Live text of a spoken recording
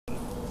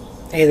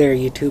Hey there,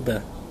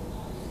 YouTube.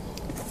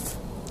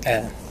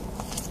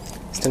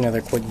 Just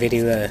another quick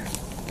video.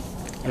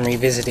 I'm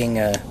revisiting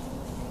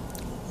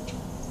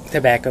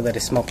tobacco that I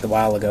smoked a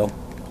while ago.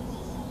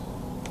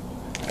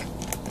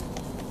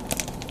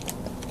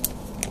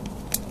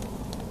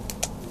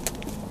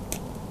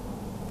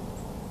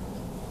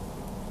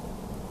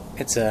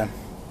 It's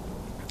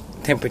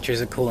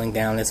temperatures are cooling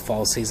down this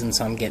fall season,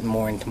 so I'm getting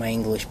more into my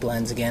English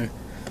blends again.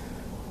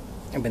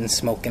 I've been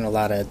smoking a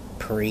lot of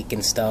Faerychildmusic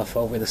and stuff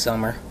over the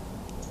summer.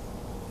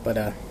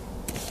 But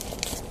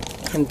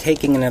I'm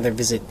taking another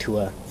visit to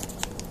a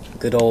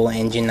good old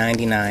Engine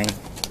 99.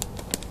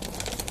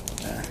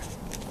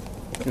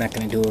 I'm not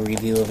going to do a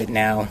review of it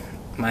now.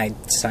 My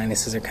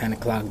sinuses are kind of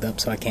clogged up,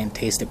 so I can't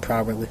taste it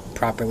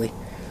properly.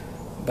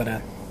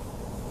 But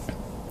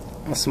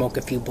I'll smoke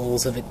a few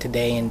bowls of it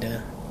today and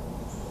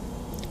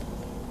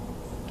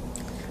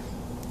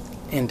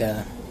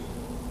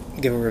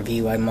give a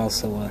review. I'm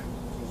also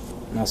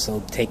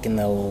taking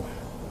the old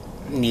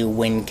new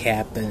wind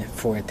cap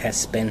for a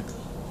test spin.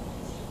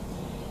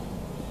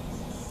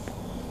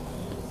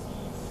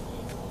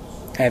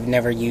 I've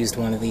never used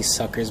one of these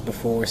suckers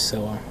before,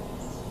 so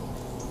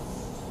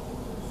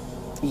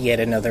yet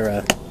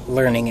another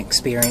learning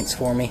experience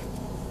for me.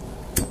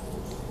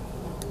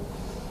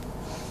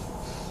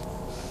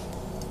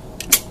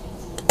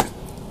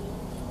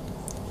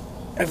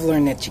 I've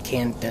learned that you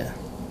can't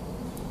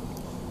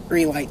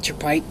relight your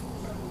pipe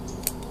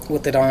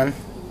with it on.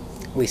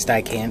 At least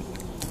I can't.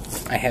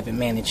 I haven't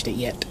managed it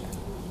yet.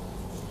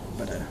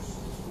 But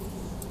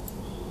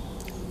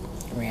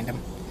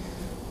random.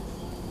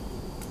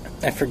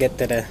 I've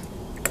forgotten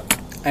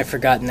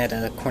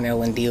that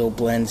Cornell and Deal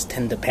blends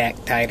tend to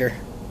pack tighter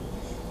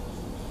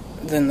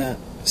than the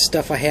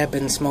stuff I have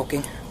been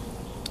smoking.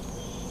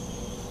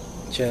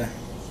 Which,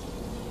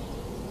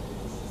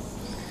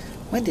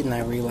 why didn't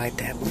I relight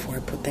that before I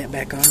put that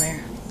back on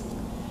there?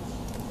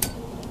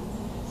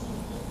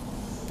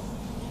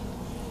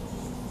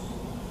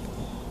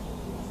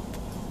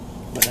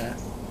 But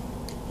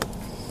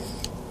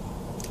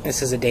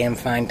this is a damn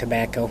fine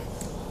tobacco.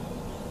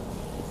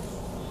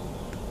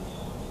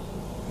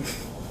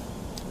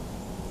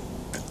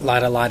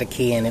 lot of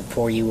key in it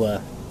for you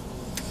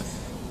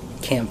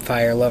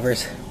campfire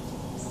lovers.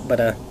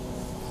 But I'm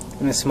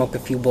gonna smoke a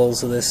few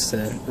bowls of this,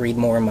 read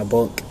more in my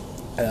book,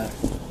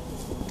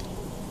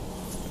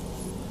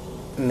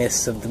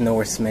 Myths of the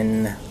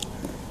Norsemen.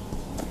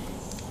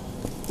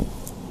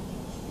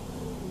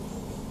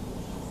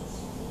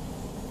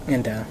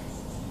 And I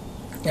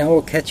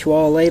will catch you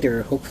all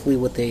later, hopefully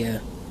with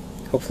a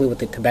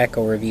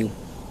tobacco review.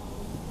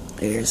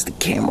 There's the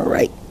camera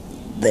right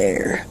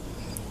there.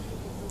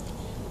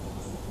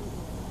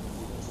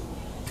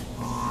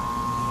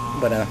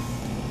 But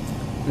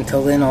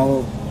until then,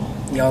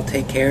 y'all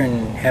take care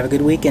and have a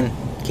good weekend.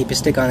 Keep your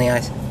stick on the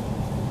ice.